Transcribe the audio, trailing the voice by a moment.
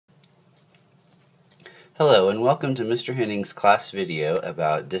Hello and welcome to Mr. Henning's class video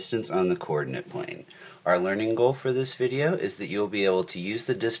about distance on the coordinate plane. Our learning goal for this video is that you'll be able to use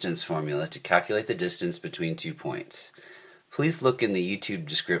the distance formula to calculate the distance between 2 points. Please look in the YouTube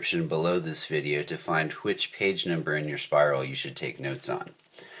description below this video to find which page number in your spiral you should take notes on.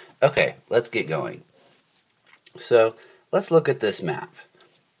 Okay, let's get going. So let's look at this map.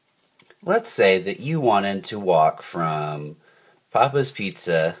 Let's say that you wanted to walk from Papa's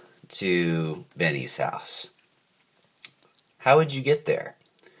Pizza to Benny's house. How would you get there?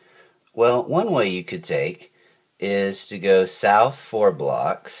 Well, one way you could take is to go south 4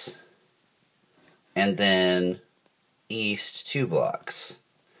 blocks and then east 2 blocks.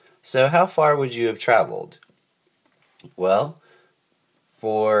 So how far would you have traveled? Well,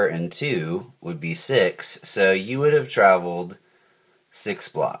 4 and 2 would be 6, so you would have traveled 6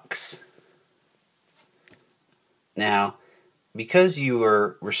 blocks. Now, because you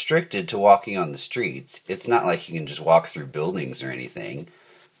were restricted to walking on the streets, it's not like you can just walk through buildings or anything.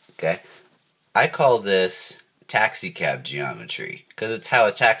 Okay? I call this taxi cab geometry, because it's how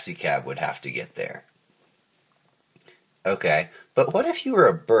a taxi cab would have to get there. Okay, but what if you were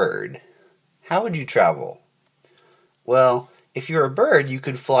a bird? How would you travel? Well, if you're a bird, you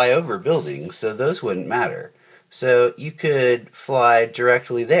could fly over buildings, so those wouldn't matter. So you could fly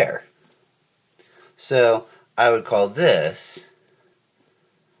directly there. So I would call this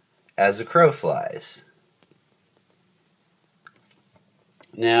as a crow flies.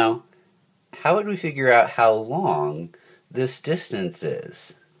 Now, how would we figure out how long this distance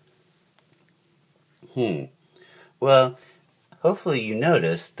is? Well, hopefully you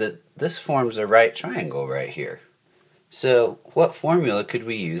noticed that this forms a right triangle right here. So, what formula could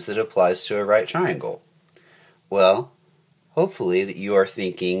we use that applies to a right triangle? Well, hopefully that you are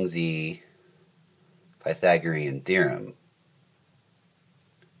thinking the Pythagorean Theorem.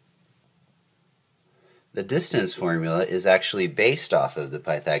 The distance formula is actually based off of the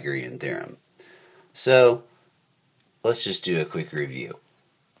Pythagorean Theorem. So, let's just do a quick review.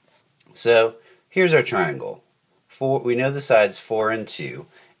 So, here's our triangle. We know the sides 4 and 2,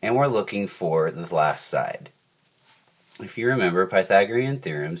 and we're looking for the last side. If you remember, Pythagorean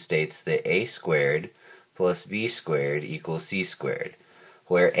Theorem states that a squared plus b squared equals c squared,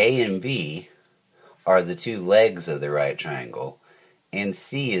 where a and b are the 2 legs of the right triangle, and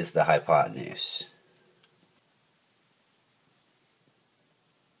c is the hypotenuse.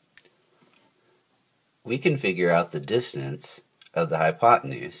 We can figure out the distance of the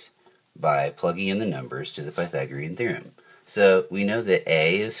hypotenuse by plugging in the numbers to the Pythagorean Theorem. So we know that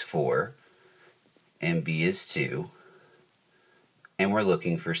a is 4 and b is 2, and we're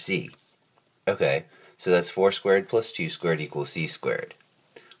looking for c. Okay, so that's 4 squared plus 2 squared equals c squared.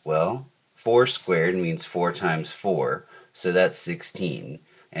 Well, 4 squared means 4 times 4, so that's 16.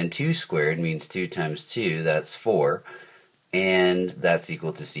 And 2 squared means 2 times 2, that's 4, and that's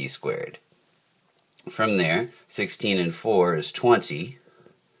equal to c squared. From there, 16 and 4 is 20,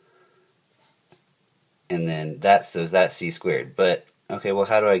 and then that's c squared. But, okay, well,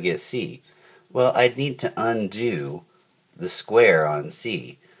 how do I get c? Well, I'd need to undo the square on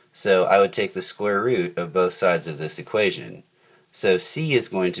c. So I would take the square root of both sides of this equation. So c is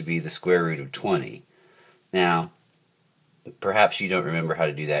going to be the square root of 20. Now, perhaps you don't remember how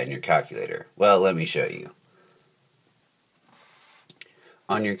to do that in your calculator. Well, let me show you.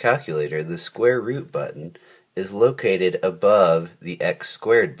 On your calculator, the square root button is located above the x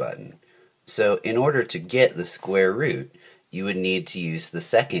squared button. So in order to get the square root, you would need to use the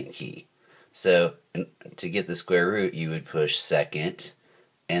second key. So to get the square root, you would push second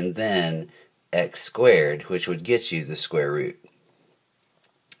and then x squared, which would get you the square root.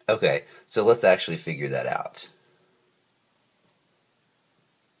 Okay, so let's actually figure that out.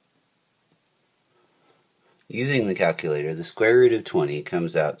 Using the calculator, the square root of 20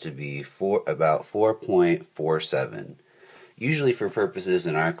 comes out to be about 4.47. Usually for purposes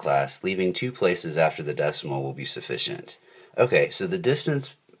in our class, leaving 2 places after the decimal will be sufficient. Okay, so the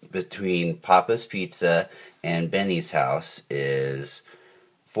distance between Papa's Pizza and Benny's house is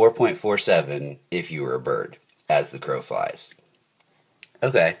 4.47 if you were a bird, as the crow flies.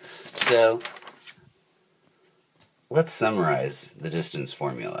 Okay, so let's summarize the distance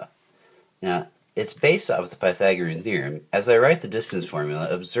formula. Now, it's based off the Pythagorean Theorem. As I write the distance formula,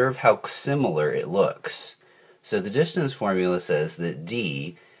 observe how similar it looks. So the distance formula says that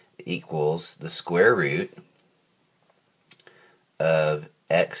d equals the square root of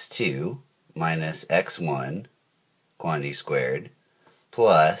x2 minus x1 quantity squared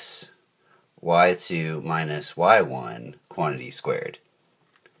plus y2 minus y1 quantity squared.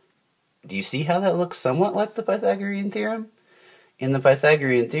 Do you see how that looks somewhat like the Pythagorean Theorem? In the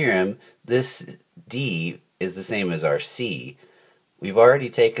Pythagorean Theorem, this d is the same as our c, we've already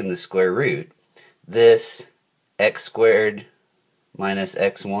taken the square root. This x squared minus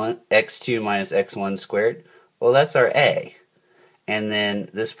x2 minus x1 squared, well, that's our a. And then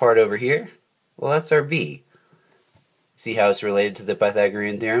this part over here, well, that's our b. See how it's related to the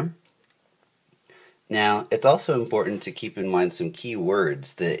Pythagorean theorem? Now, it's also important to keep in mind some key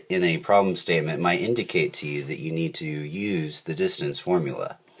words that in a problem statement might indicate to you that you need to use the distance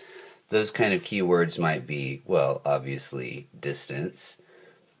formula. Those kind of key words might be, well, obviously, distance.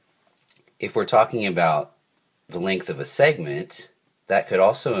 If we're talking about the length of a segment, that could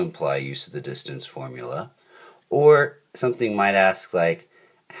also imply use of the distance formula. Or something might ask like,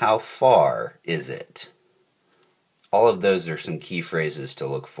 how far is it? All of those are some key phrases to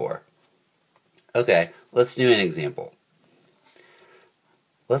look for. Okay, let's do an example.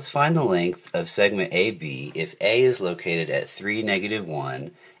 Let's find the length of segment AB if A is located at 3,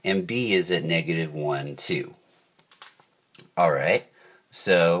 -1, and B is at -1, 2. Alright,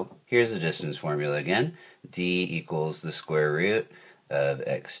 so here's the distance formula again. D equals the square root of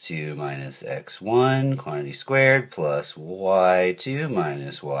x2 minus x1 quantity squared plus y2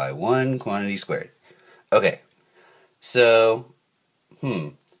 minus y1 quantity squared. Okay, so,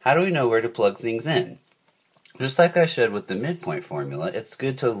 how do we know where to plug things in? Just like I showed with the midpoint formula, it's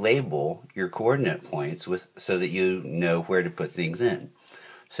good to label your coordinate points so that you know where to put things in.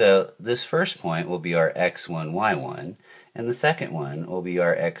 So this first point will be our x1, y1, and the second one will be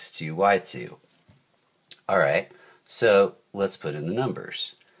our x2, y2. Alright, so let's put in the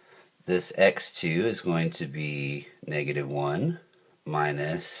numbers. This x2 is going to be -1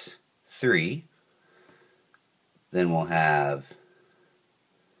 minus 3. Then we'll have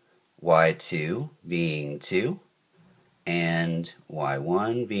y2 being 2 and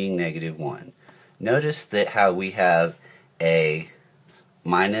y1 being -1. Notice that how we have a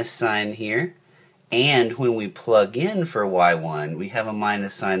minus sign here, and when we plug in for y1 we have a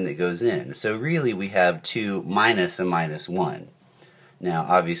minus sign that goes in. So really we have 2 minus a minus 1. Now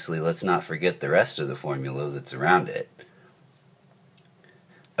obviously let's not forget the rest of the formula that's around it.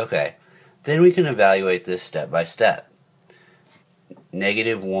 Okay, then we can evaluate this step by step.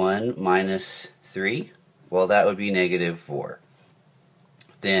 -1 minus 3, well, that would be -4.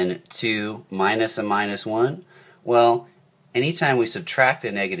 Then 2 minus a minus 1, well, anytime we subtract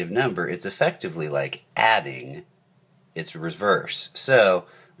a negative number, it's effectively like adding its reverse. So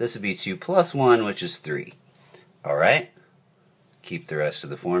this would be 2 plus 1, which is 3. Alright, keep the rest of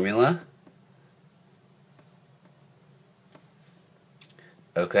the formula.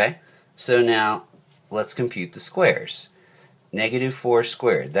 Okay, so now let's compute the squares. -4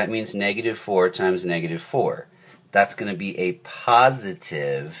 squared, that means -4 times -4. That's going to be a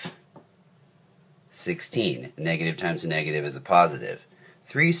positive 16. Negative times a negative is a positive.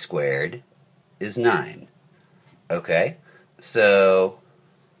 3 squared is 9. Okay, so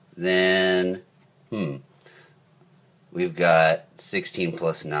then, we've got 16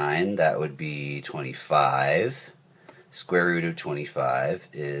 plus 9, that would be 25. Square root of 25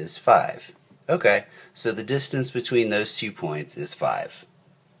 is 5. Okay, so the distance between those 2 points is 5.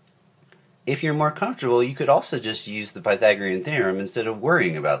 If you're more comfortable, you could also just use the Pythagorean theorem instead of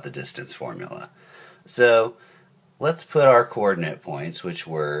worrying about the distance formula. So let's put our coordinate points, which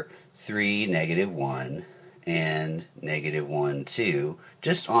were 3, -1, and -1, 2,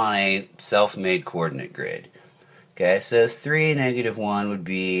 just on a self-made coordinate grid. Okay, so 3, -1 would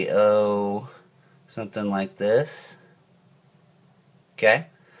be, something like this. Okay?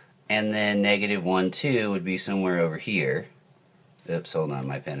 And then -1, 2 would be somewhere over here. Oops, hold on,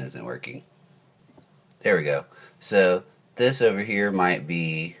 my pen isn't working. There we go. So this over here might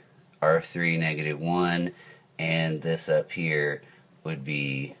be our 3, -1, and this up here would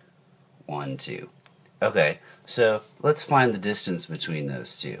be 1, 2. Okay, so let's find the distance between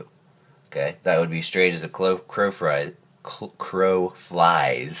those two. Okay, that would be straight as a crow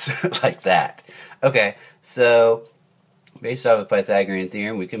flies, like that. Okay, so based off of Pythagorean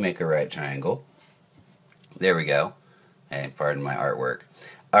theorem, we can make a right triangle. There we go. Hey, pardon my artwork.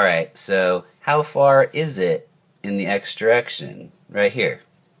 Alright, so how far is it in the x direction? Right here.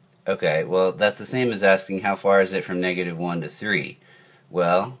 Okay, well, that's the same as asking how far is it from -1 to 3.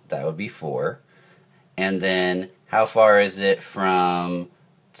 Well, that would be 4. And then, how far is it from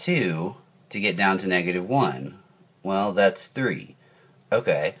 2 to get down to -1? Well, that's 3.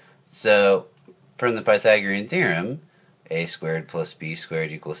 Okay, so from the Pythagorean theorem, a squared plus b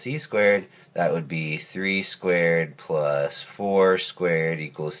squared equals c squared, that would be 3 squared plus 4 squared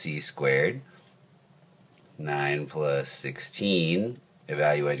equals c squared. 9 plus 16,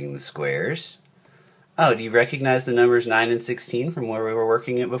 evaluating the squares. Oh, do you recognize the numbers 9 and 16 from where we were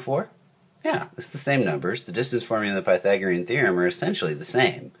working it before? Yeah, it's the same numbers. The distance formula and the Pythagorean theorem are essentially the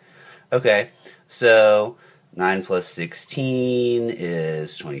same. Okay, so 9 plus 16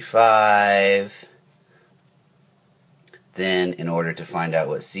 is 25. Then, in order to find out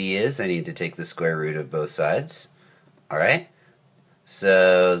what c is, I need to take the square root of both sides. Alright?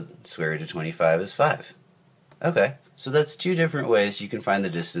 So, square root of 25 is 5. Okay, so that's two different ways you can find the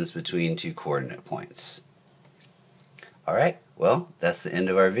distance between two coordinate points. Alright, well, that's the end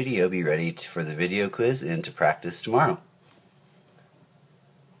of our video. Be ready for the video quiz and to practice tomorrow.